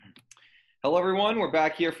Hello, everyone. We're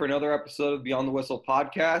back here for another episode of Beyond the Whistle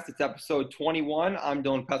podcast. It's episode 21. I'm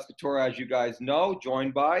Dylan Pescatore, as you guys know,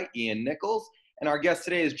 joined by Ian Nichols. And our guest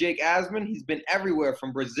today is Jake Asman. He's been everywhere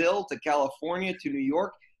from Brazil to California to New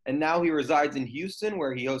York. And now he resides in Houston,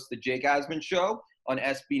 where he hosts the Jake Asman Show on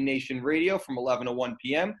SB Nation Radio from 11 to 1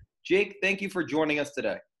 p.m. Jake, thank you for joining us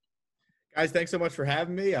today. Guys, thanks so much for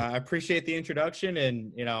having me. I appreciate the introduction,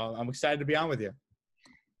 and, I'm excited to be on with you.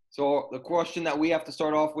 So the question that we have to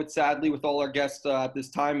start off with, sadly, with all our guests at this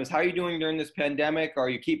time is, how are you doing during this pandemic? Are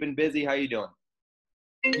you keeping busy? How are you doing?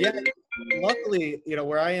 Yeah, luckily,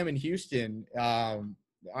 where I am in Houston,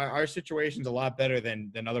 our situation's a lot better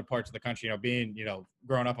than other parts of the country. Being,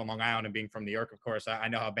 growing up on Long Island and being from New York, of course, I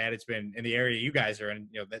know how bad it's been in the area you guys are in,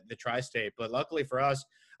 the tri-state. But luckily for us,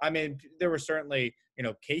 there were certainly,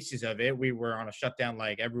 cases of it. We were on a shutdown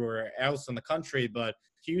like everywhere else in the country, but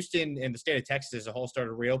Houston and the state of Texas as a whole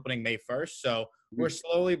started reopening May 1st. So we're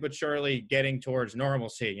slowly but surely getting towards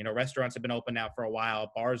normalcy. Restaurants have been open now for a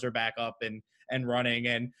while. Bars are back up and running.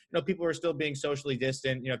 And, people are still being socially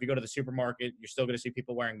distant. If you go to the supermarket, you're still going to see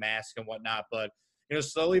people wearing masks and whatnot. But,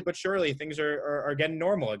 slowly but surely things are getting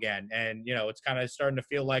normal again. And, it's kind of starting to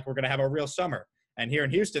feel like we're going to have a real summer. And here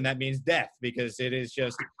in Houston, that means death, because it is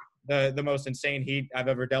just the most insane heat I've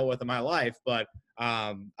ever dealt with in my life. But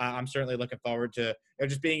I'm certainly looking forward to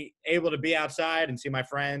just being able to be outside and see my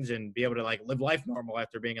friends and be able to live life normal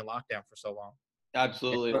after being in lockdown for so long.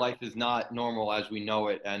 Absolutely. Life is not normal as we know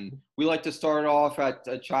it. And we like to start off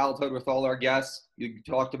at childhood with all our guests. You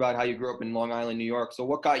talked about how you grew up in Long Island, New York. So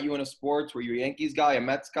what got you into sports? Were you a Yankees guy, a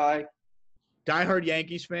Mets guy? Diehard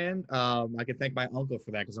Yankees fan. I can thank my uncle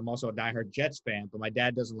for that, because I'm also a diehard Jets fan, but my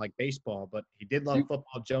dad doesn't like baseball, but he did love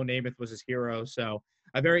football. Joe Namath was his hero. So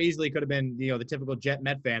I very easily could have been, the typical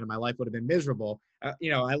Met fan, and my life would have been miserable. At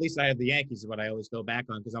least I have the Yankees is what I always go back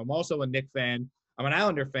on, because I'm also a Knicks fan. I'm an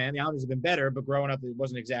Islander fan. The Islanders have been better, but growing up, it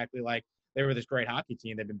wasn't exactly like they were this great hockey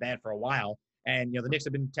team. They've been bad for a while. And, the Knicks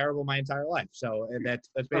have been terrible my entire life. So that's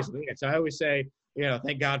basically it. So I always say,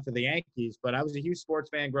 thank God for the Yankees. But I was a huge sports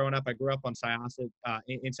fan growing up. I grew up on Syosset,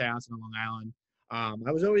 in Syosset on Long Island.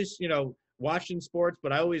 I was always, watching sports,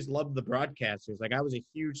 but I always loved the broadcasters. Like, I was a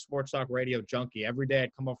huge sports talk radio junkie. Every day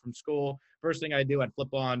I'd come home from school. First thing I'd do, I'd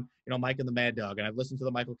flip on, Mike and the Mad Dog, and I'd listen to the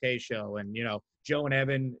Michael Kay show. And, Joe and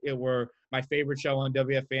Evan were my favorite show on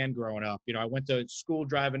WFAN growing up. I went to school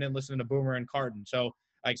driving in, listening to Boomer and Carton. So,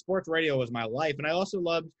 sports radio was my life. And I also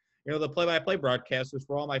loved, the play-by-play broadcasters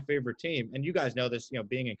for all my favorite team. And you guys know this,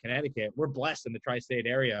 being in Connecticut, we're blessed in the tri-state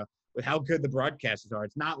area with how good the broadcasters are.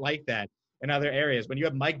 It's not like that in other areas. When you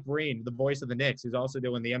have Mike Breen, the voice of the Knicks, who's also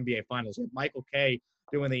doing the NBA Finals, you have Michael Kay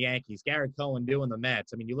doing the Yankees, Garrett Cohen doing the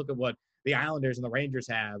Mets. You look at what the Islanders and the Rangers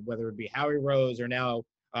have, whether it be Howie Rose or now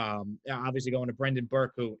obviously going to Brendan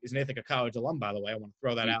Burke, who is an Ithaca College alum, by the way. I want to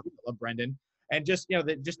throw that out. I love Brendan. And just,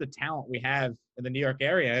 the talent we have in the New York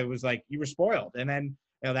area, it was like you were spoiled. And then,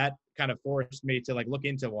 that kind of forced me to look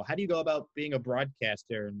into, well, how do you go about being a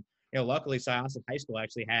broadcaster? And, luckily Syosset High School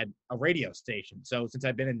actually had a radio station. So since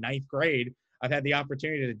I've been in ninth grade, I've had the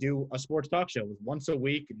opportunity to do a sports talk show. It was once a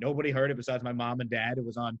week. Nobody heard it besides my mom and dad. It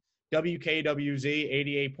was on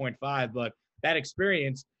WKWZ 88.5. But that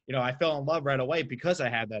experience, I fell in love right away because I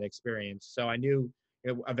had that experience. So I knew,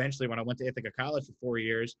 eventually when I went to Ithaca College for 4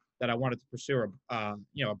 years, that I wanted to pursue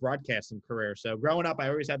a broadcasting career. So growing up, I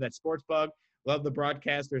always had that sports bug. Love the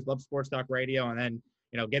broadcasters, love sports talk radio, and then,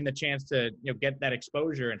 getting the chance to, get that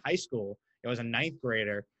exposure in high school, as a ninth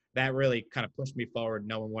grader, that really kind of pushed me forward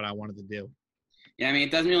knowing what I wanted to do. Yeah,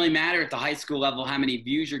 it doesn't really matter at the high school level how many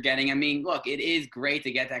views you're getting. Look, it is great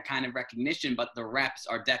to get that kind of recognition, but the reps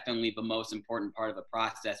are definitely the most important part of the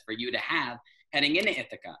process for you to have heading into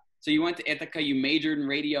Ithaca. So you went to Ithaca, you majored in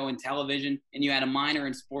radio and television, and you had a minor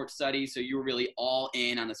in sports studies, so you were really all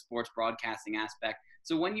in on the sports broadcasting aspect.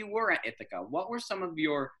 So when you were at Ithaca, what were some of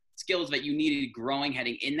your skills that you needed growing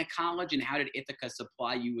heading into college, and how did Ithaca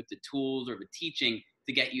supply you with the tools or the teaching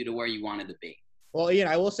to get you to where you wanted to be? Well, Ian,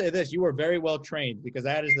 I will say this. You were very well trained, because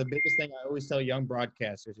that is the biggest thing I always tell young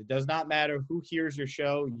broadcasters. It does not matter who hears your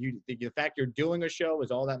show. The fact you're doing a show is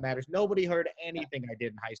all that matters. Nobody heard anything I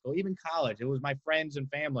did in high school, even college. It was my friends and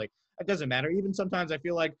family. It doesn't matter. Even sometimes I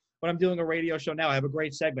feel like when I'm doing a radio show now, I have a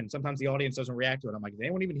great segment. Sometimes the audience doesn't react to it. I'm like, did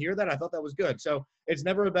anyone even hear that? I thought that was good. So it's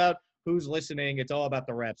never about who's listening. It's all about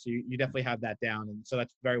the reps. You definitely have that down. And so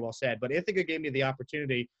that's very well said. But Ithaca gave me the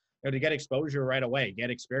opportunity to get exposure right away,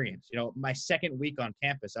 get experience. My second week on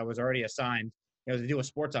campus, I was already assigned, to do a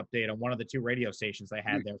sports update on one of the two radio stations I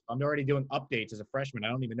had there. I'm already doing updates as a freshman. I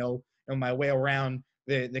don't even know my way around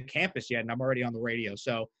the campus yet, and I'm already on the radio.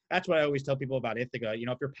 So that's what I always tell people about Ithaca.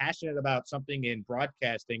 If you're passionate about something in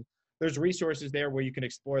broadcasting, there's resources there where you can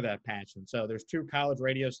explore that passion. So there's 2 college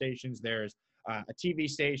radio stations. There's a TV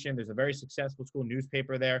station. There's a very successful school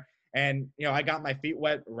newspaper there. And, I got my feet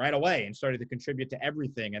wet right away and started to contribute to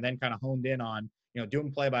everything, and then kind of honed in on,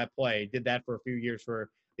 doing play-by-play. Did that for a few years for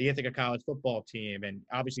the Ithaca College football team, and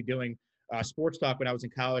obviously doing sports talk when I was in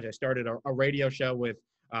college. I started a radio show with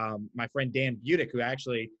my friend Dan Budick, who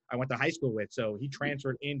actually I went to high school with. So he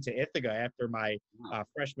transferred into Ithaca after my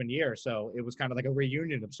freshman year. So it was kind of like a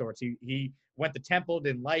reunion of sorts. He went to Temple,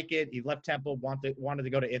 didn't like it. He left Temple, wanted to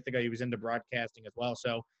go to Ithaca. He was into broadcasting as well.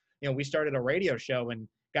 So, we started a radio show and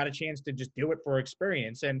got a chance to just do it for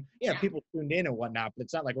experience. And, people tuned in and whatnot, but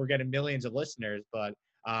it's not like we're getting millions of listeners. But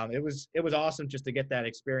it was awesome just to get that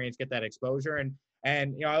experience, get that exposure.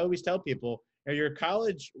 And I always tell people, your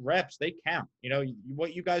college reps, they count.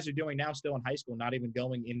 What you guys are doing now still in high school, not even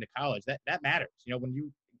going into college, that matters. When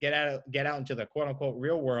you get out into the quote unquote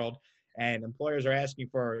real world and employers are asking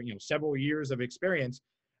for, several years of experience,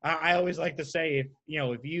 I always like to say,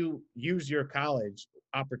 if you use your college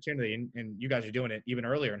opportunity, and you guys are doing it even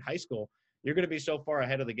earlier in high school, you're going to be so far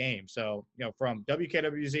ahead of the game. So, from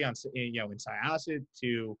WKWZ in Syosset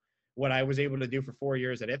to what I was able to do for 4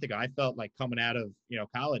 years at Ithaca, I felt like coming out of,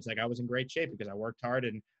 college, like I was in great shape because I worked hard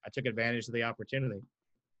and I took advantage of the opportunity.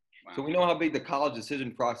 Wow. So we know how big the college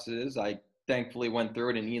decision process is. I thankfully went through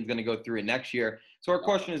it, and Ian's going to go through it next year. So our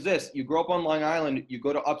question is this: you grew up on Long Island, you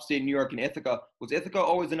go to upstate New York and Ithaca. Was Ithaca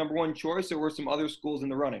always the number one choice, or were some other schools in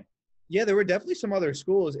the running? Yeah, there were definitely some other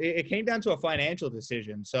schools. It came down to a financial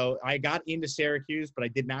decision. So I got into Syracuse, but I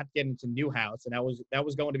did not get into Newhouse, and that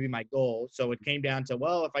was going to be my goal. So it came down to,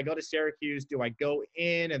 well, if I go to Syracuse, do I go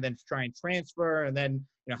in and then try and transfer? And then,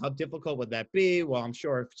 how difficult would that be? Well, I'm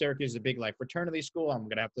sure if Syracuse is a big fraternity school, I'm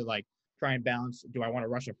going to have to try and balance. Do I want to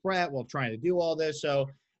rush a frat while trying to do all this? So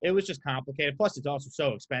it was just complicated. Plus, it's also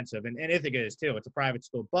so expensive, and Ithaca is too. It's a private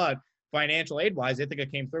school, but financial aid wise, Ithaca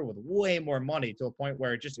came through with way more money to a point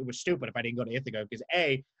where it was stupid if I didn't go to Ithaca, because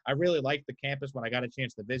I really liked the campus when I got a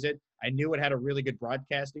chance to visit. I knew it had a really good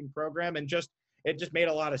broadcasting program, and it just made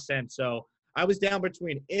a lot of sense. So I was down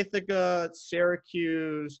between Ithaca,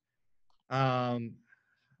 Syracuse,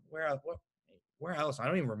 where else? I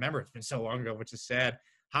don't even remember. It's been so long ago, which is sad.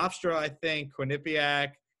 Hofstra, I think, Quinnipiac.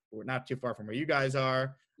 We're not too far from where you guys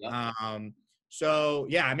are. Yep. So,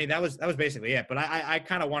 yeah, I mean, that was basically it. But I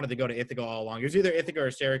kind of wanted to go to Ithaca all along. It was either Ithaca or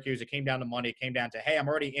Syracuse. It came down to money. It came down to, hey, I'm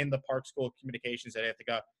already in the Park School of Communications at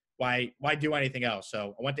Ithaca. Why do anything else?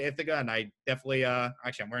 So I went to Ithaca, and I definitely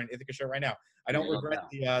actually, I'm wearing an Ithaca shirt right now. I don't regret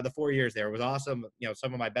the 4 years there. It was awesome.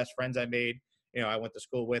 Some of my best friends I made, I went to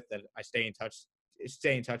school with, that I stay in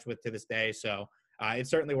touch with to this day. So it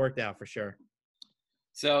certainly worked out for sure.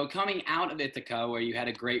 So coming out of Ithaca, where you had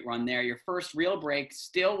a great run there, your first real break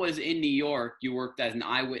still was in New York. You worked as an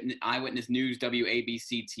Eyewitness News,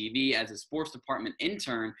 WABC TV, as a sports department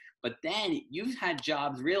intern. But then you've had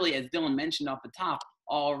jobs really, as Dylan mentioned off the top,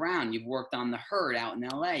 all around. You've worked on The Herd out in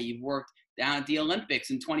LA. You've worked down at the Olympics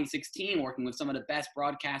in 2016, working with some of the best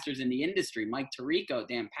broadcasters in the industry. Mike Tirico,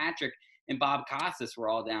 Dan Patrick, and Bob Costas were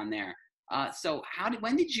all down there. So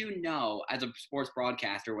when did you know, as a sports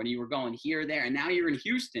broadcaster, when you were going here, there, and now you're in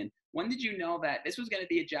Houston, when did you know that this was going to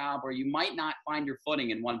be a job where you might not find your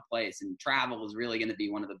footing in one place and travel is really going to be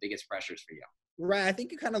one of the biggest pressures for you? Right. I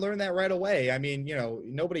think you kind of learn that right away. I mean,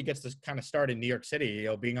 nobody gets to kind of start in New York City,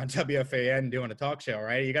 being on WFAN doing a talk show,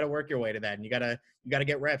 right? You got to work your way to that, and you got to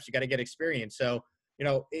get reps, you got to get experience. So,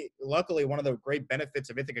 luckily, one of the great benefits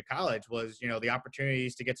of Ithaca College was, the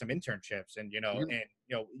opportunities to get some internships. And,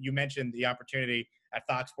 you mentioned the opportunity at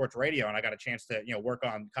Fox Sports Radio, and I got a chance to, work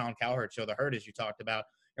on Colin Cowherd's show, The Herd, as you talked about.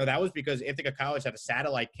 That was because Ithaca College had a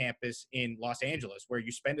satellite campus in Los Angeles where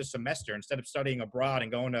you spend a semester instead of studying abroad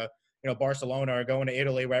and going to, Barcelona or going to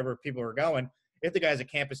Italy, wherever people are going. Ithaca has a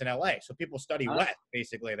campus in LA. So people study west,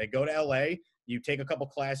 basically. They go to LA, you take a couple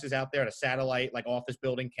classes out there at a satellite, office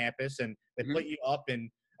building campus, and they put you up in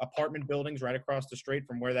apartment buildings right across the street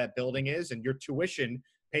from where that building is, and your tuition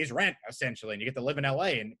pays rent, essentially, and you get to live in LA.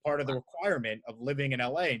 And part of the requirement of living in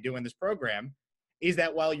LA and doing this program is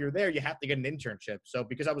that while you're there, you have to get an internship. So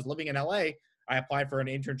because I was living in LA, I applied for an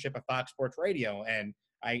internship at Fox Sports Radio, and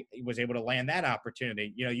I was able to land that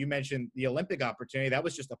opportunity. You mentioned the Olympic opportunity. That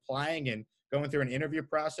was just applying and going through an interview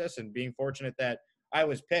process and being fortunate that I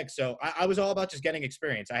was picked. So I was all about just getting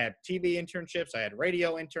experience. I had TV internships. I had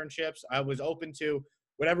radio internships. I was open to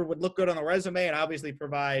whatever would look good on the resume and obviously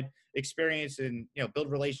provide experience and,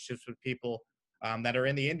 build relationships with people that are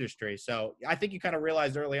in the industry. So I think you kind of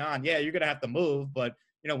realized early on, yeah, you're going to have to move, but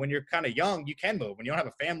when you're kind of young, you can move. When you don't have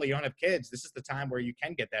a family, you don't have kids, this is the time where you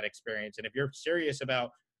can get that experience. And if you're serious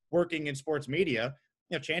about working in sports media,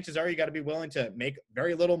 chances are you got to be willing to make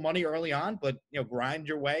very little money early on, but, grind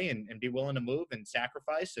your way and be willing to move and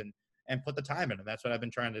sacrifice and put the time in. And that's what I've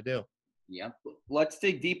been trying to do. Yep. Let's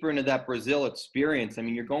dig deeper into that Brazil experience. I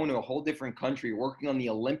mean, you're going to a whole different country, working on the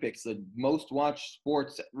Olympics, the most watched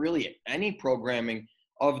sports, really any programming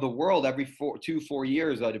of the world every 4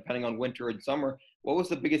 years, depending on winter and summer. What was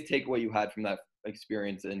the biggest takeaway you had from that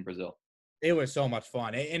experience in Brazil? It was so much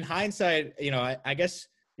fun. In hindsight, I guess,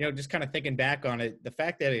 just kind of thinking back on it, the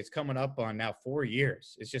fact that it's coming up on now 4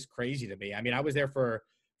 years is just crazy to me. I mean, I was there for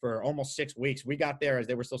almost 6 weeks. We got there as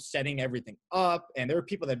they were still setting everything up, and there were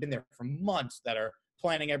people that have been there for months that are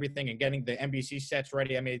planning everything and getting the NBC sets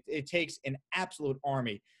ready. I mean, it takes an absolute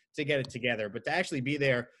army to get it together, but to actually be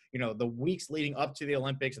there, the weeks leading up to the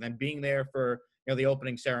Olympics and then being there for, the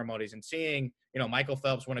opening ceremonies and seeing, Michael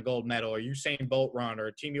Phelps win a gold medal or Usain Bolt run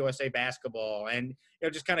or Team USA basketball and,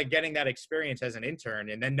 just kind of getting that experience as an intern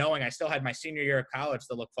and then knowing I still had my senior year of college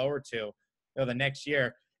to look forward to, the next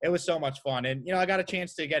year. It was so much fun. And, I got a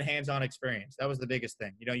chance to get hands-on experience. That was the biggest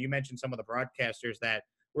thing. You mentioned some of the broadcasters that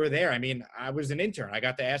were there. I mean, I was an intern. I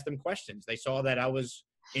got to ask them questions. They saw that I was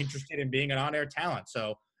interested in being an on-air talent.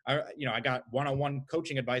 So, I got one-on-one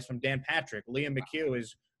coaching advice from Dan Patrick. Liam McHugh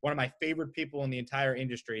is one of my favorite people in the entire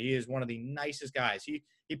industry. He is one of the nicest guys.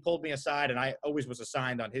 He pulled me aside, and I always was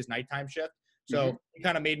assigned on his nighttime shift. So he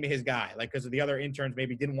kind of made me his guy, because the other interns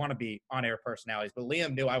maybe didn't want to be on-air personalities. But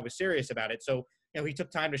Liam knew I was serious about it. So, he took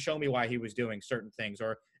time to show me why he was doing certain things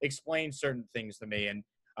or explain certain things to me. And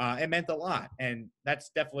it meant a lot. And that's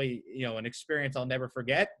definitely, an experience I'll never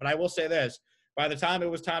forget. But I will say this, by the time it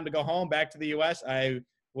was time to go home back to the U.S., I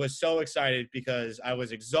was so excited because I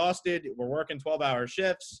was exhausted. We're working 12-hour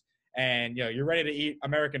shifts and, you're ready to eat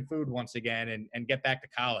American food once again and get back to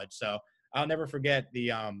college. So I'll never forget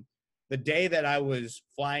the day that I was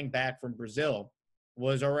flying back from Brazil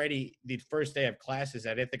was already the first day of classes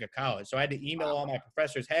at Ithaca College. So I had to email all my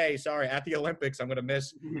professors, hey, sorry, at the Olympics, I'm going to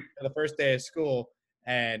miss the first day of school.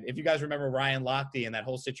 And if you guys remember Ryan Lochte and that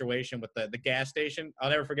whole situation with the gas station, I'll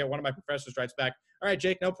never forget one of my professors writes back, all right,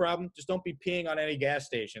 Jake, no problem. Just don't be peeing on any gas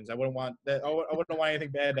stations. I wouldn't want that. I wouldn't want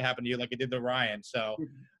anything bad to happen to you like it did to Ryan. So,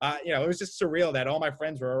 it was just surreal that all my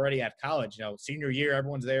friends were already at college, senior year,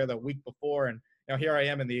 everyone's there the week before. And, here I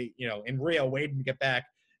am in in Rio waiting to get back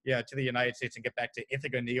to the United States and get back to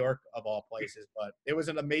Ithaca, New York, of all places. But it was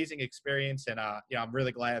an amazing experience. And, I'm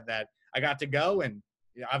really glad that I got to go. And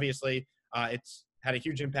obviously it's had a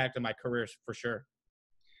huge impact on my career for sure.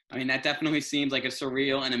 I mean, that definitely seems like a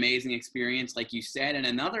surreal and amazing experience, like you said. And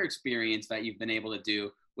another experience that you've been able to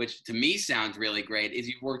do, which to me sounds really great, is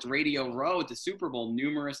you've worked Radio Row at the Super Bowl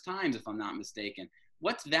numerous times, if I'm not mistaken.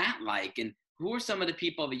 What's that like? And who are some of the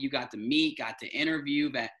people that you got to meet, got to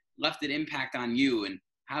interview that left an impact on you? And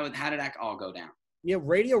how did that all go down? Yeah,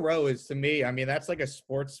 Radio Row is, to me, I mean, that's like a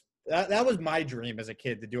sports that was my dream as a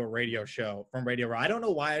kid, to do a radio show from Radio Row. I don't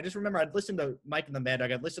know why. I just remember I'd listen to Mike and the Mad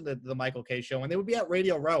Dog. I'd listen to the Michael Kay show, and they would be at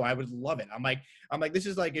Radio Row. I would love it. I'm like, this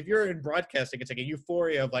is like, if you're in broadcasting, it's like a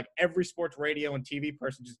euphoria of like every sports radio and TV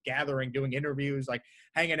person just gathering, doing interviews, like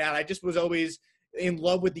hanging out. I just was always in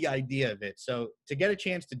love with the idea of it. So to get a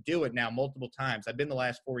chance to do it now multiple times, I've been the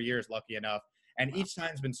last 4 years lucky enough, and each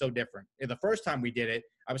time's been so different. The first time we did it,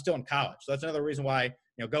 I was still in college. So that's another reason why,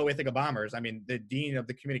 go Ithaca Bombers. I mean, the dean of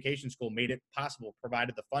the communication school made it possible,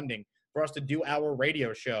 provided the funding for us to do our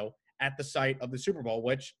radio show at the site of the Super Bowl,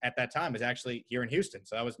 which at that time was actually here in Houston.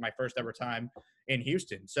 So that was my first ever time in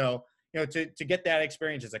Houston. So, to get that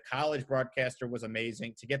experience as a college broadcaster was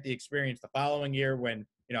amazing. To get the experience the following year when,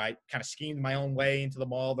 I kind of schemed my own way into the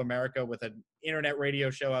Mall of America with an internet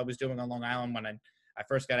radio show I was doing on Long Island when I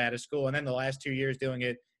first got out of school. And then the last 2 years doing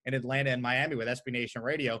it in Atlanta and Miami with SB Nation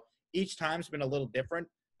Radio. Each time's been a little different,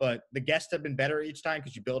 but the guests have been better each time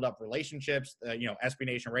because you build up relationships. SB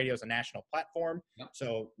Nation Radio is a national platform. Yep.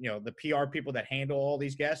 So, the PR people that handle all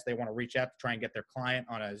these guests, they want to reach out to try and get their client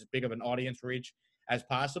on as big of an audience reach as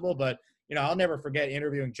possible. But, I'll never forget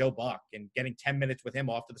interviewing Joe Buck and getting 10 minutes with him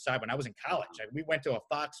off to the side when I was in college. We went to a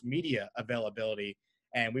Fox Media availability,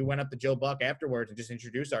 and we went up to Joe Buck afterwards and just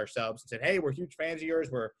introduced ourselves and said, hey, we're huge fans of yours.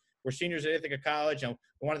 We're seniors at Ithaca College, and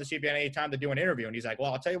we wanted to see if you had any time to do an interview. And he's like,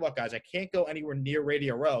 well, I'll tell you what, guys, I can't go anywhere near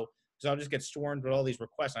Radio Row because I'll just get swarmed with all these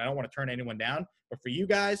requests, and I don't want to turn anyone down. But for you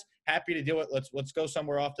guys, happy to do it. Let's go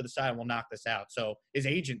somewhere off to the side, and we'll knock this out. So his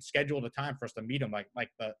agent scheduled a time for us to meet him, like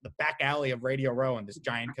the back alley of Radio Row in this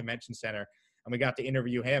giant convention center, and we got to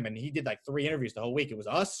interview him. And he did like 3 interviews the whole week. It was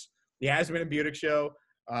us, the Asman and Budick show,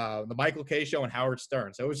 the Michael Kay show, and Howard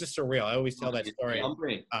Stern. So it was just surreal. I always tell that story.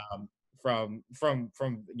 From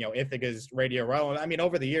Ithaca's Radio Row. I mean,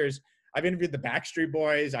 over the years, I've interviewed the Backstreet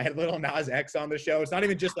Boys. I had Little Nas X on the show. It's not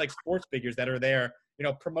even just like sports figures that are there,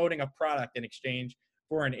 promoting a product in exchange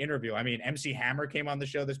for an interview. I mean, MC Hammer came on the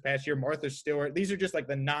show this past year, Martha Stewart. These are just like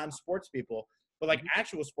the non-sports people, but like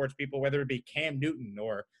actual sports people, whether it be Cam Newton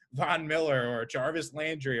or Von Miller or Jarvis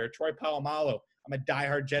Landry or Troy Polamalu. I'm a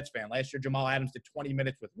diehard Jets fan. Last year, Jamal Adams did 20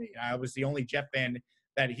 minutes with me. I was the only Jet fan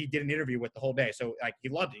that he did an interview with the whole day. So like he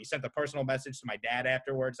loved it. He sent a personal message to my dad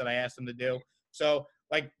afterwards that I asked him to do. So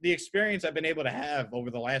like the experience I've been able to have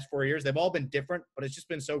over the last 4 years, they've all been different, but it's just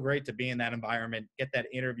been so great to be in that environment, get that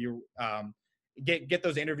interview, get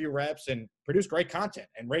those interview reps and produce great content.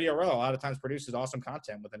 And Radio Row a lot of times produces awesome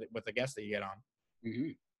content with the guests that you get on. Mm-hmm.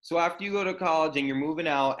 So after you go to college and you're moving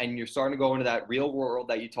out and you're starting to go into that real world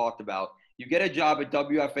that you talked about, you get a job at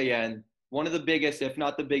WFAN, one of the biggest, if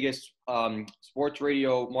not the biggest, sports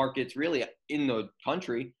radio markets really in the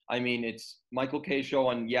country. I mean, it's Michael Kay show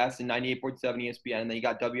on Yes and 98.7 ESPN, and then you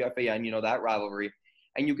got WFAN, that rivalry.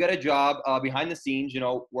 And you get a job behind the scenes,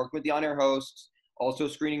 working with the on-air hosts, also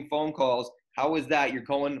screening phone calls. How is that?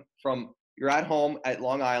 You're at home at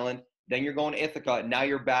Long Island, then you're going to Ithaca, now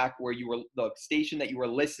you're back where you were, the station that you were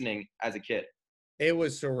listening as a kid. It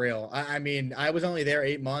was surreal. I mean, I was only there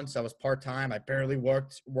 8 months. I was part-time. I barely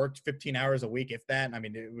worked 15 hours a week, if that. I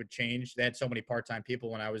mean, it would change. They had so many part-time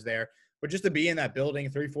people when I was there. But just to be in that building,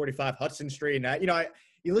 345 Hudson Street, and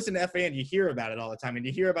you listen to FAN, you hear about it all the time, and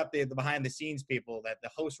you hear about the behind-the-scenes people that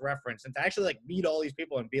the host reference, and to actually like meet all these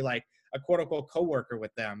people and be like a quote-unquote coworker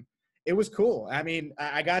with them, it was cool. I mean,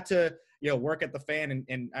 I got to work at the Fan,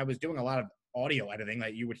 and I was doing a lot of audio editing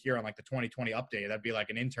that you would hear on like the 2020 update. That'd be like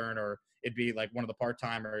an intern, or it'd be like one of the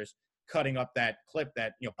part-timers cutting up that clip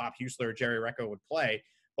that Bob Husler or Jerry Recco would play.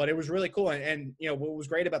 But it was really cool. And what was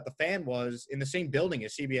great about the Fan was in the same building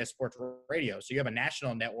as CBS Sports Radio. So you have a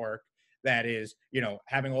national network that is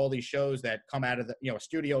having all these shows that come out of the a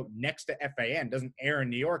studio next to FAN. Doesn't air in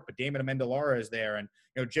New York, but Damon Amendolara is there, and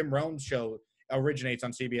Jim Rome's show originates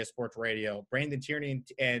on CBS Sports Radio. Brandon Tierney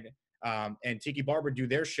and Tiki Barber do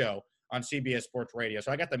their show on CBS Sports Radio.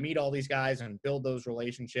 So I got to meet all these guys and build those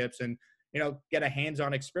relationships and, get a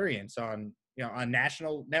hands-on experience on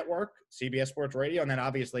national network, CBS Sports Radio. And then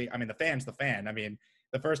obviously, I mean, the Fan's the Fan. I mean,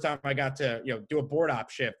 the first time I got to, do a board op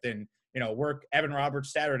shift and, work Evan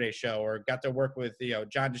Roberts' Saturday show, or got to work with,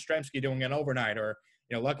 John Jastrzemski doing an overnight, or,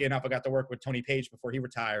 lucky enough, I got to work with Tony Page before he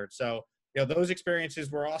retired. So, those experiences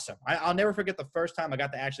were awesome. I'll never forget the first time I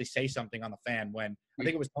got to actually say something on the Fan when I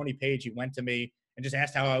think it was Tony Page. He went to me and just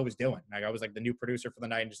asked how I was doing. Like I was like the new producer for the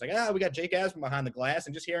night, and just like, we got Jake Asman behind the glass,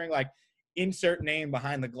 and just hearing like insert name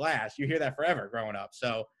behind the glass. You hear that forever growing up.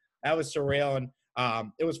 So that was surreal.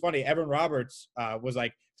 And it was funny. Evan Roberts was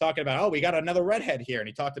like talking about, we got another redhead here. And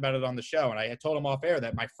he talked about it on the show. And I told him off air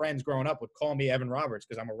that my friends growing up would call me Evan Roberts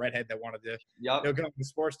because I'm a redhead that wanted to go into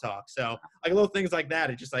sports talk. So like little things like that.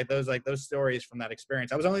 It's just like those stories from that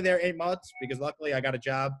experience. I was only there 8 months because luckily I got a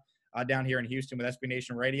job down here in Houston with SB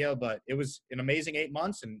Nation Radio, but it was an amazing 8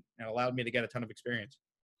 months and allowed me to get a ton of experience.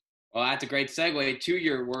 Well, that's a great segue to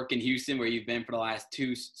your work in Houston, where you've been for the last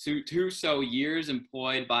two years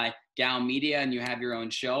employed by Gal Media, and you have your own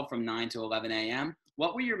show from 9 to 11 a.m.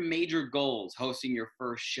 What were your major goals hosting your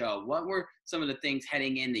first show? What were some of the things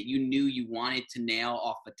heading in that you knew you wanted to nail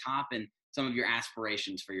off the top, and some of your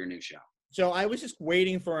aspirations for your new show? So I was just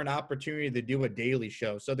waiting for an opportunity to do a daily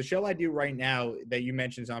show. So the show I do right now that you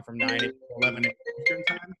mentioned is on from 9 to 11 Eastern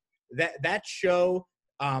time. That show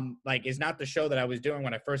is not the show that I was doing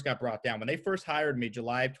when I first got brought down. When they first hired me,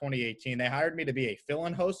 July of 2018, they hired me to be a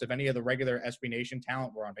fill-in host. If any of the regular SB Nation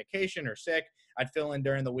talent were on vacation or sick, I'd fill in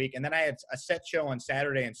during the week. And then I had a set show on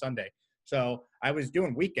Saturday and Sunday. So I was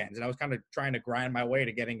doing weekends, and I was kind of trying to grind my way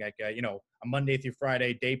to getting like a Monday through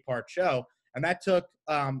Friday day part show. And that took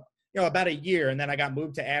about a year. And then I got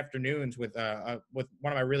moved to afternoons with one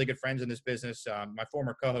of my really good friends in this business, my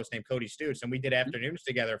former co-host named Cody Stutes. And we did afternoons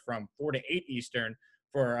together from 4 to 8 Eastern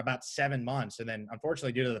for about 7 months. And then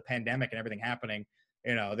unfortunately, due to the pandemic and everything happening,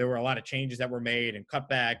 there were a lot of changes that were made and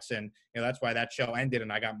cutbacks. And, that's why that show ended.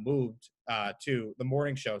 And I got moved to the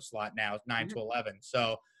morning show slot now, 9 to 11.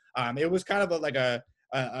 So it was kind of like a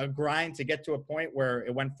grind to get to a point where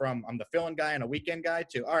it went from I'm the fill-in guy and a weekend guy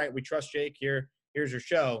to, all right, we trust Jake here. Here's your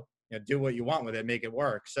show. Do what you want with it, make it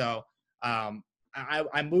work. So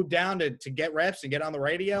I moved down to get reps and get on the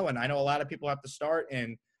radio. And I know a lot of people have to start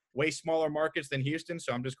in way smaller markets than Houston.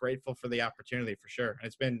 So I'm just grateful for the opportunity for sure. And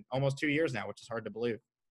it's been almost 2 years now, which is hard to believe.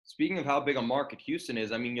 Speaking of how big a market Houston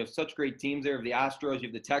is, I mean, you have such great teams there. You have the Astros, you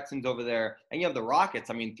have the Texans over there, and you have the Rockets.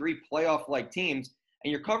 I mean, 3 playoff-like teams.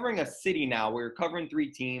 And you're covering a city now where you're covering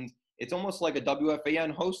 3 teams. It's almost like a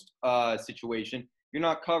WFAN host situation. You're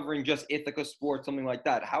not covering just Ithaca Sports, something like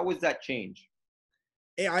that. How was that change?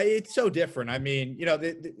 It's so different. I mean,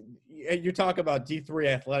 you talk about D3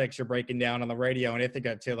 athletics you're breaking down on the radio, and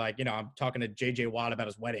Ithaca to like, I'm talking to J.J. Watt about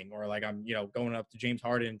his wedding, or like I'm, going up to James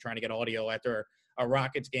Harden and trying to get audio after a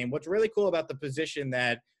Rockets game. What's really cool about the position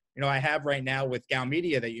that, I have right now with Gal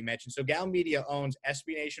Media that you mentioned. So Gal Media owns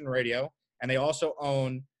SB Nation Radio, and they also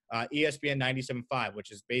own ESPN 97.5,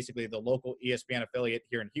 which is basically the local ESPN affiliate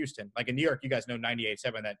here in Houston. Like in New York, you guys know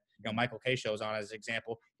 98.7 that, Michael K shows on as an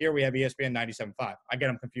example. Here we have ESPN 97.5. I get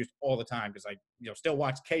them confused all the time because I, still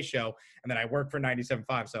watch K show and then I work for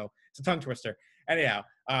 97.5. So it's a tongue twister. Anyhow,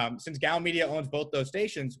 since Gal Media owns both those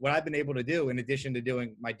stations, what I've been able to do in addition to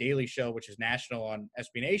doing my daily show, which is national on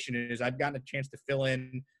SB Nation, is I've gotten a chance to fill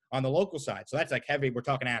in on the local side. So that's like heavy. We're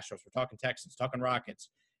talking Astros, we're talking Texans, talking Rockets.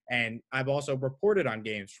 And I've also reported on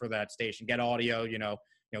games for that station, get audio,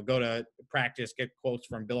 go to practice, get quotes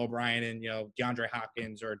from Bill O'Brien and, DeAndre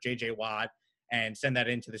Hopkins or J.J. Watt, and send that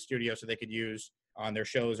into the studio so they could use on their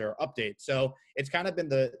shows or updates. So it's kind of been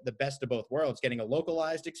the best of both worlds, getting a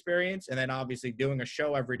localized experience and then obviously doing a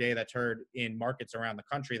show every day that's heard in markets around the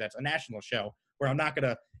country. That's a national show where I'm not going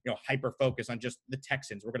to, hyper focus on just the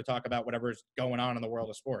Texans. We're going to talk about whatever's going on in the world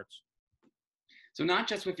of sports. So not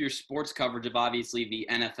just with your sports coverage of obviously the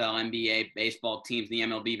NFL, NBA, baseball teams, the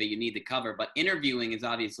MLB that you need to cover, but interviewing is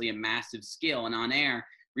obviously a massive skill. And on air,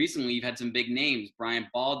 recently you've had some big names, Brian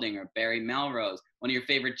Baldinger, Barry Melrose, one of your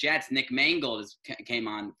favorite Jets, Nick Mangold came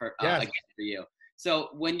on again for you. So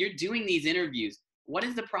when you're doing these interviews, what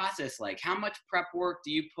is the process like? How much prep work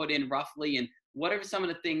do you put in roughly? And what are some of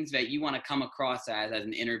the things that you want to come across as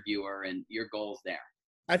an interviewer and your goals there?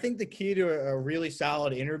 I think the key to a really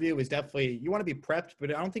solid interview is definitely you want to be prepped,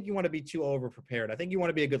 but I don't think you want to be too over prepared. I think you want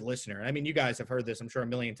to be a good listener. I mean, you guys have heard this, I'm sure, a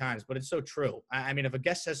million times, but it's so true. I mean, if a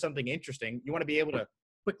guest says something interesting, you want to be able to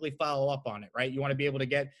quickly follow up on it, right? You want to be able to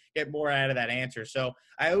get more out of that answer. So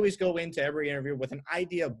I always go into every interview with an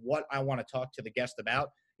idea of what I want to talk to the guest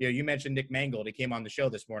about. You mentioned Nick Mangold. He came on the show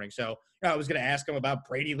this morning. So I was going to ask him about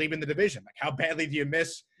Brady leaving the division. Like, how badly do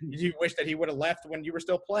you wish that he would have left when you were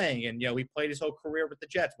still playing? And, he played his whole career with the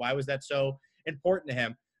Jets. Why was that so important to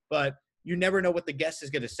him? But you never know what the guest is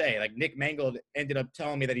going to say. Like Nick Mangold ended up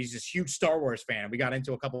telling me that he's this huge Star Wars fan. We got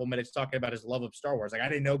into a couple of minutes talking about his love of Star Wars. Like I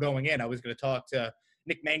didn't know going in I was going to talk to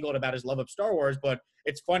Nick Mangold about his love of Star Wars, but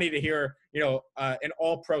it's funny to hear, an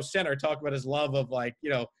all-pro center talk about his love of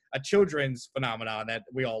a children's phenomenon that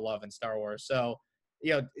we all love in Star Wars. So,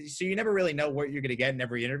 so you never really know what you're going to get in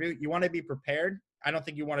every interview. You want to be prepared. I don't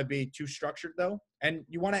think you want to be too structured though. And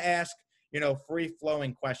you want to ask,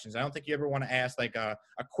 free-flowing questions. I don't think you ever want to ask like a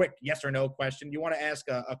quick yes or no question. You want to ask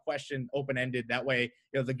a question open-ended. That way,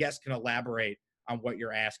 the guest can elaborate on what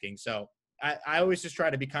you're asking. So I always just try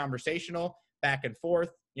to be conversational, back and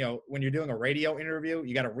forth. When you're doing a radio interview,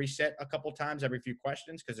 you got to reset a couple times every few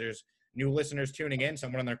questions because there's new listeners tuning in.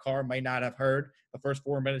 Someone in their car might not have heard the first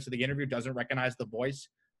 4 minutes of the interview, doesn't recognize the voice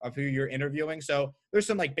of who you're interviewing. So there's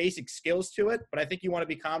some like basic skills to it, but I think you want to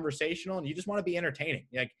be conversational and you just want to be entertaining.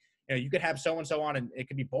 Like, you could have so-and-so on and it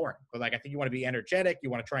could be boring, but like, I think you want to be energetic. You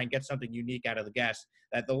want to try and get something unique out of the guest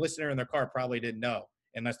that the listener in their car probably didn't know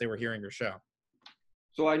unless they were hearing your show.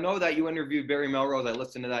 So I know that you interviewed Barry Melrose. I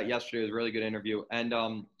listened to that yesterday. It was a really good interview. And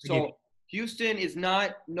so Houston is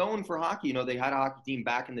not known for hockey. They had a hockey team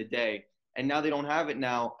back in the day, and now they don't have it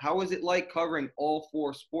now. How is it like covering all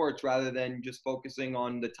four sports rather than just focusing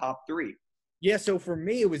on the top three? Yeah, so for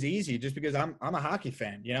me, it was easy just because I'm a hockey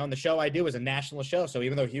fan, and the show I do is a national show. So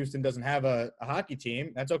even though Houston doesn't have a hockey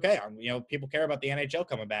team, that's okay. People care about the NHL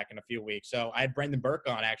coming back in a few weeks. So I had Brendan Burke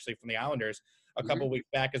on actually from the Islanders a couple weeks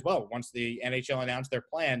back as well, once the NHL announced their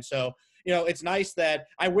plan. So, it's nice that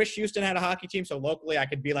I wish Houston had a hockey team. So locally I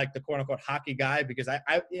could be like the quote unquote hockey guy because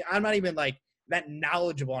I'm not even like that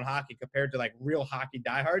knowledgeable on hockey compared to like real hockey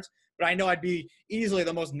diehards. But I know I'd be easily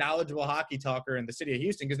the most knowledgeable hockey talker in the city of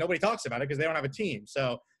Houston because nobody talks about it because they don't have a team.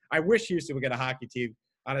 So I wish Houston would get a hockey team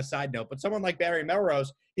on a side note. But someone like Barry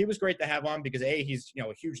Melrose, he was great to have on because he's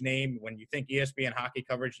a huge name. When you think ESPN hockey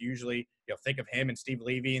coverage, you usually think of him and Steve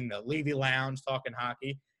Levy in the Levy Lounge talking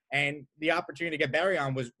hockey. And the opportunity to get Barry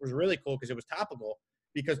on was really cool because it was topical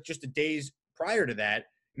because just the days prior to that,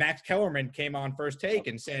 Max Kellerman came on First Take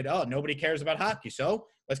and said, oh, nobody cares about hockey. So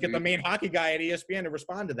let's get the main hockey guy at ESPN to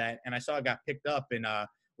respond to that. And I saw it got picked up in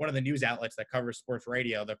one of the news outlets that covers sports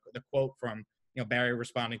radio, the quote from Barry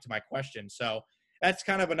responding to my question. So that's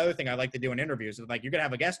kind of another thing I like to do in interviews. Like you're going to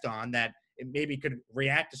have a guest on that it maybe could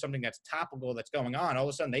react to something that's topical that's going on. All of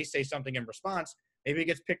a sudden they say something in response. Maybe it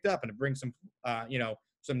gets picked up and it brings some,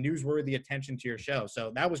 some newsworthy attention to your show.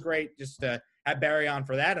 So that was great just to have Barry on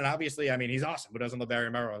for that. And obviously, I mean, he's awesome. Who doesn't love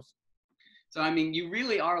Barry Melrose? So, I mean, you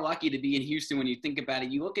really are lucky to be in Houston when you think about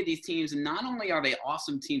it. You look at these teams, and not only are they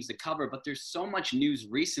awesome teams to cover, but there's so much news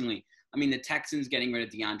recently. I mean, the Texans getting rid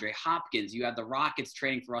of DeAndre Hopkins. You had the Rockets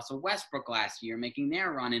trading for Russell Westbrook last year, making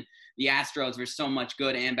their run. And the Astros, there's so much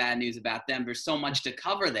good and bad news about them. There's so much to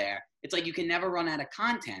cover there. It's like you can never run out of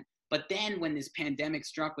content. But then when this pandemic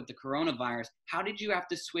struck with the coronavirus, how did you have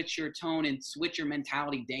to switch your tone and switch your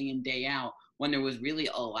mentality day in, day out when there was really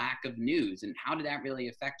a lack of news? And how did that really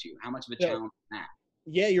affect you? How much of a challenge was that?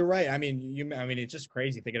 Yeah, you're right. I mean, it's just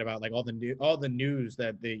crazy thinking about like all the news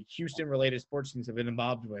that the Houston-related sports teams have been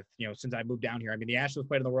involved with, since I moved down here. I mean, the Astros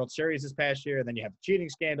played in the World Series this past year. Then you have the cheating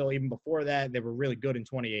scandal. Even before that, they were really good in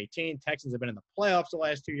 2018. Texans have been in the playoffs the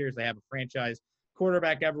last 2 years. They have a franchise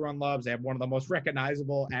quarterback everyone loves. They have one of the most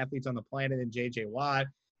recognizable athletes on the planet in J.J. Watt.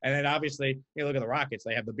 And then obviously, look at the Rockets.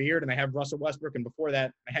 They have the beard and they have Russell Westbrook. And before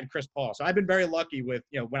that, they had Chris Paul. So I've been very lucky with,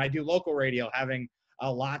 when I do local radio, having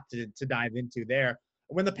a lot to dive into there.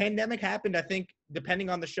 When the pandemic happened, I think depending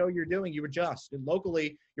on the show you're doing, you adjust. And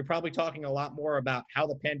locally, you're probably talking a lot more about how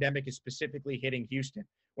the pandemic is specifically hitting Houston.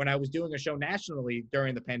 When I was doing a show nationally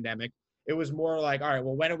during the pandemic, it was more like, all right,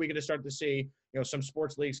 well, when are we going to start to see, some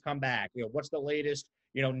sports leagues come back? What's the latest,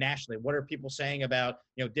 nationally? What are people saying about,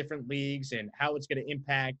 different leagues and how it's going to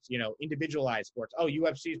impact, individualized sports? Oh,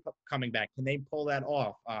 UFC is coming back. Can they pull that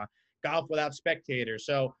off? Golf without spectators.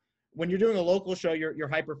 So when you're doing a local show, you're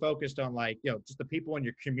hyper focused on just the people in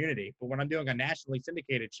your community. But when I'm doing a nationally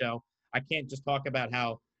syndicated show, I can't just talk about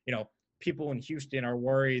how, people in Houston are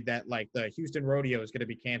worried that the Houston rodeo is going to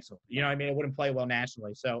be canceled. It wouldn't play well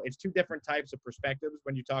nationally. So it's two different types of perspectives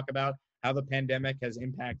when you talk about how the pandemic has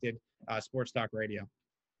impacted sports talk radio.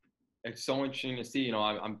 It's so interesting to see,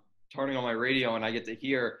 I'm turning on my radio and I get to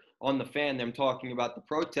hear on the fan them talking about the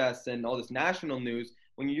protests and all this national news,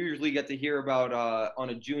 when you usually get to hear about on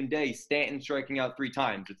a June day, Stanton striking out 3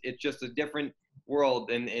 times. It's just a different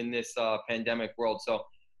world in this pandemic world. So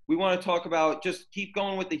we want to talk about, just keep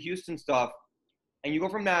going with the Houston stuff, and you go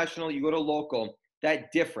from national, you go to local,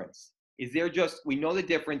 that difference. Is there we know the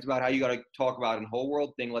difference about how you got to talk about a whole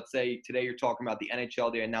world thing. Let's say today you're talking about the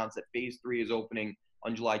NHL. They announced that phase 3 is opening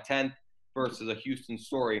on July 10th versus a Houston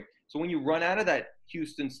story. So when you run out of that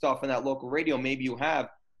Houston stuff and that local radio, maybe have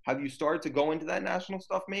you started to go into that national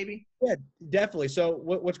stuff maybe? Yeah, definitely. So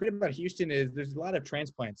what's great about Houston is there's a lot of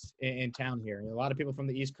transplants in town here. A lot of people from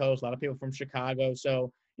the East Coast, a lot of people from Chicago.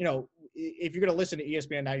 So, if you're going to listen to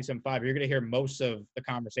ESPN 97.5, you're going to hear most of the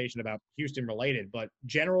conversation about Houston related. But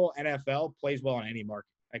general NFL plays well in any market.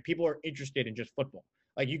 People are interested in just football.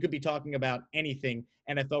 You could be talking about anything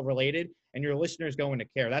NFL related, and your listeners going to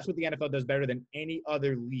care. That's what the NFL does better than any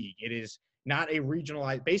other league. It is not a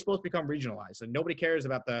regionalized – baseball's become regionalized, and nobody cares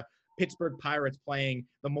about the Pittsburgh Pirates playing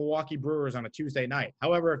the Milwaukee Brewers on a Tuesday night.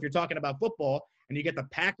 However, if you're talking about football and you get the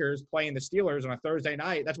Packers playing the Steelers on a Thursday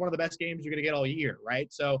night, that's one of the best games you're going to get all year,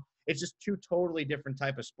 right? So it's just two totally different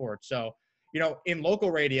type of sports. So, in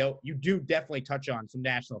local radio, you do definitely touch on some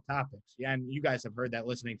national topics. Yeah, and you guys have heard that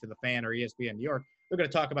listening to The Fan or ESPN New York. They're going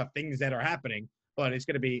to talk about things that are happening, but it's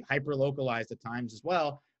going to be hyper-localized at times as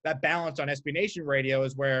well. That balance on SB Nation radio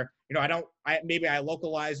is where, maybe I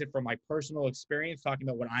localize it from my personal experience talking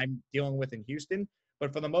about what I'm dealing with in Houston,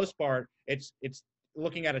 but for the most part, it's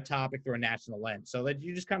looking at a topic through a national lens so that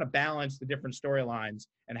you just kind of balance the different storylines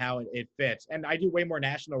and how it fits. And I do way more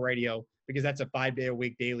national radio because that's a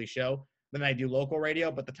 5-day-a-week daily show than I do local radio.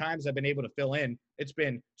 But the times I've been able to fill in, it's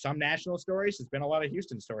been some national stories. It's been a lot of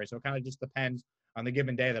Houston stories. So it kind of just depends on the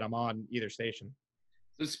given day that I'm on either station.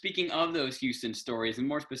 So speaking of those Houston stories, and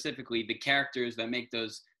more specifically, the characters that make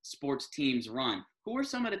those sports teams run, who are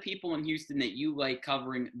some of the people in Houston that you like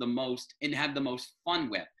covering the most and have the most fun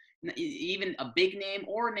with? Even a big name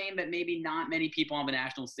or a name that maybe not many people on the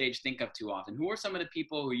national stage think of too often. Who are some of the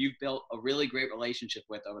people who you've built a really great relationship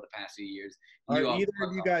with over the past few years? Are either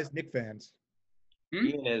of you guys Knicks fans?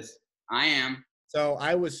 Ian is. I am. So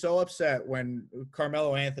I was so upset when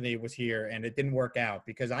Carmelo Anthony was here and it didn't work out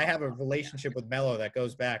because I have a relationship with Melo that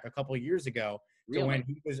goes back a couple of years ago to when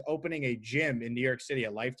he was opening a gym in New York City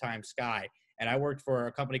at Lifetime Sky. And I worked for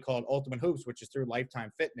a company called Ultimate Hoops, which is through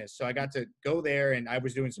Lifetime Fitness. So I got to go there and I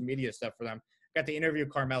was doing some media stuff for them. Got to interview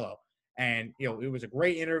Carmelo. And, it was a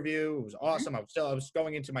great interview. It was awesome. I was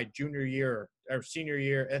going into my junior year or senior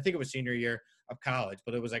year. I think it was senior year of college.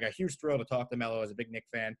 But it was like a huge thrill to talk to Melo as a big Knicks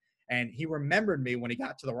fan. And he remembered me when he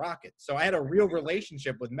got to the Rockets. So I had a real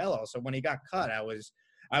relationship with Melo. So when he got cut, I was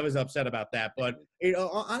upset about that. But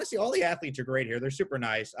honestly, all the athletes are great here. They're super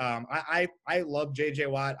nice. I love J.J.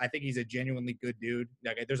 Watt. I think he's a genuinely good dude.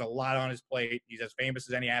 There's a lot on his plate. He's as famous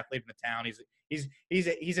as any athlete in the town.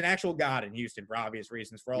 he's an actual god in Houston for obvious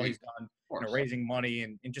reasons, for all he's done, raising money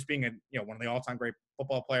and just being one of the all-time great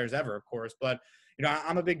football players ever, of course. But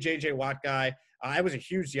I'm a big J.J. Watt guy. I was a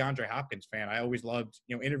huge DeAndre Hopkins fan. I always loved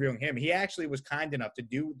interviewing him. He actually was kind enough to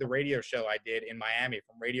do the radio show I did in Miami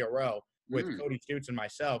from Radio Row with Cody Stutes and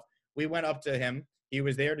myself. We went up to him. He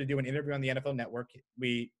was there to do an interview on the NFL Network.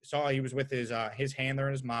 We saw he was with his handler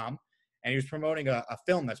and his mom, and he was promoting a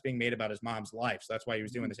film that's being made about his mom's life. So that's why he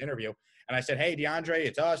was doing this interview. And I said, "Hey, DeAndre,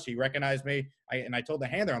 it's us." He recognized me. I told the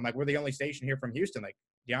handler, I'm like, "We're the only station here from Houston. Like,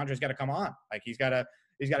 DeAndre's got to come on. Like, he's got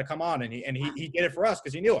to come on." And he did it for us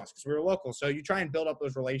because he knew us because we were local. So you try and build up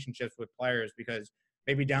those relationships with players because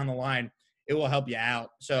maybe down the line it will help you out.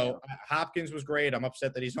 So Hopkins was great. I'm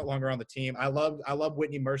upset that he's no longer on the team. I love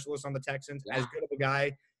Whitney Merciless on the Texans. As good of a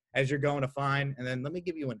guy as you're going to find. And then let me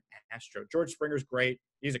give you an Astro. George Springer's great.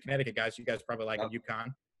 He's a Connecticut guy, so you guys probably like him,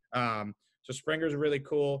 UConn. So Springer's really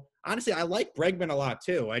cool. Honestly, I like Bregman a lot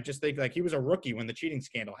too. I just think like he was a rookie when the cheating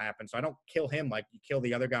scandal happened, so I don't kill him like you kill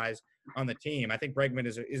the other guys on the team. I think Bregman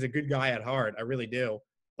is a good guy at heart. I really do.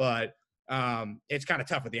 But it's kind of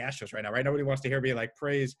tough with the Astros right now, right? Nobody wants to hear me like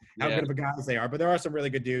praise how good of a guys they are, but there are some really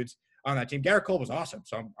good dudes on that team. Garrett Cole was awesome,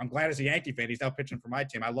 so I'm glad as a Yankee fan he's now pitching for my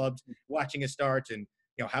team. I loved watching his starts and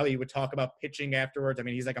how he would talk about pitching afterwards. I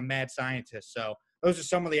mean, he's like a mad scientist. So those are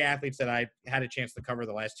some of the athletes that I had a chance to cover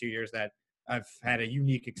the last 2 years that I've had a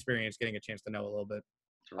unique experience getting a chance to know a little bit.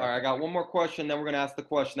 All right, I got one more question, then we're going to ask the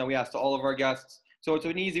question that we asked to all of our guests. So it's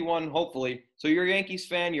an easy one, hopefully. So you're a Yankees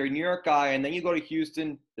fan, you're a New York guy, and then you go to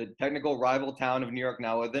Houston, the technical rival town of New York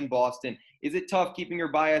now, then Boston. Is it tough keeping your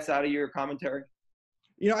bias out of your commentary?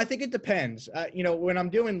 I think it depends. When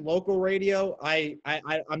I'm doing local radio, I'm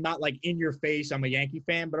not like in your face. I'm a Yankee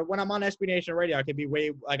fan, but when I'm on SB Nation Radio, I could be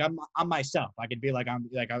way like I'm myself. I could be like I'm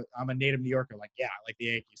a native New Yorker. Like I like the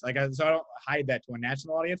Yankees. So I don't hide that to a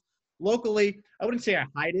national audience. Locally, I wouldn't say I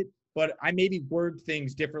hide it, but I maybe word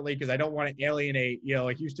things differently because I don't want to alienate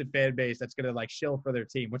a Houston fan base that's gonna like shill for their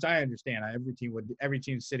team, which I understand. Every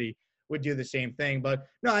team city would do the same thing. But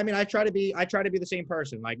no, I mean, I try to be the same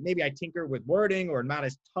person. Like maybe I tinker with wording or not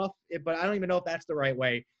as tough, but I don't even know if that's the right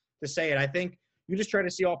way to say it. I think you just try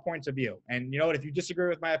to see all points of view. And you know what, if you disagree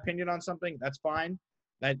with my opinion on something, that's fine.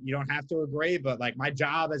 That you don't have to agree, but like my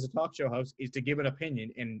job as a talk show host is to give an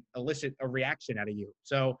opinion and elicit a reaction out of you.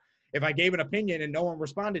 So if I gave an opinion and no one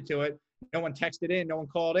responded to it, no one texted in, no one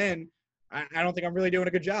called in, I don't think I'm really doing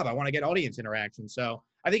a good job. I want to get audience interaction. So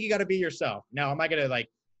I think you got to be yourself. Now, am I going to like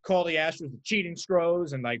call the Astros the cheating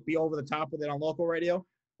Stros and like be over the top with it on local radio?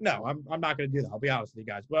 No, I'm not going to do that. I'll be honest with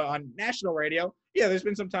you guys. But on national radio, there's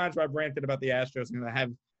been some times where I've ranted about the Astros and I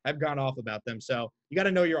have gone off about them. So you got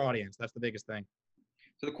to know your audience. That's the biggest thing.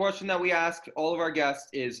 So the question that we ask all of our guests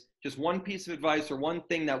is just one piece of advice or one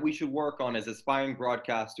thing that we should work on as aspiring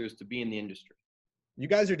broadcasters to be in the industry. You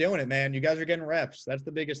guys are doing it, man. You guys are getting reps. That's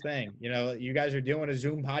the biggest thing. You guys are doing a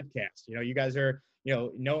Zoom podcast. You guys are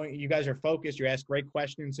knowing you guys are focused, you ask great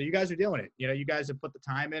questions. So you guys are doing it. You guys have put the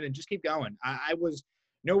time in and just keep going. I was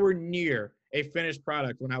nowhere near a finished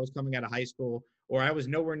product when I was coming out of high school, or I was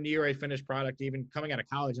nowhere near a finished product even coming out of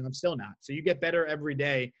college, and I'm still not. So you get better every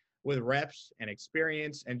day with reps and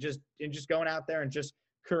experience and just going out there and just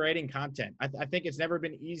creating content. I think it's never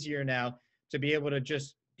been easier now to be able to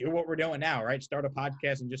just do what we're doing now, right? Start a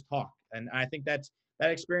podcast and just talk. And I think that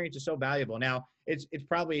experience is so valuable. Now, it's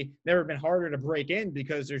probably never been harder to break in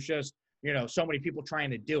because there's just, so many people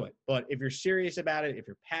trying to do it. But if you're serious about it, if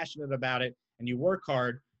you're passionate about it and you work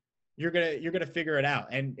hard, you're gonna figure it out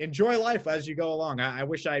and enjoy life as you go along. I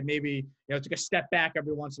wish I maybe, took a step back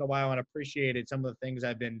every once in a while and appreciated some of the things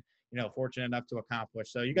I've been, fortunate enough to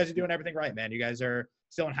accomplish. So you guys are doing everything right, man. You guys are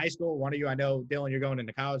still in high school. One of you, I know, Dylan, you're going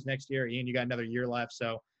into college next year. Ian, you got another year left.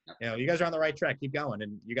 So, you guys are on the right track. Keep going,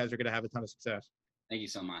 and you guys are going to have a ton of success. Thank you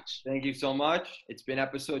so much. Thank you so much. It's been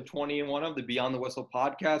episode 21 of the Beyond the Whistle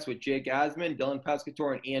podcast with Jake Asman, Dylan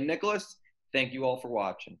Pescatore, and Ian Nicholas. Thank you all for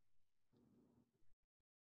watching.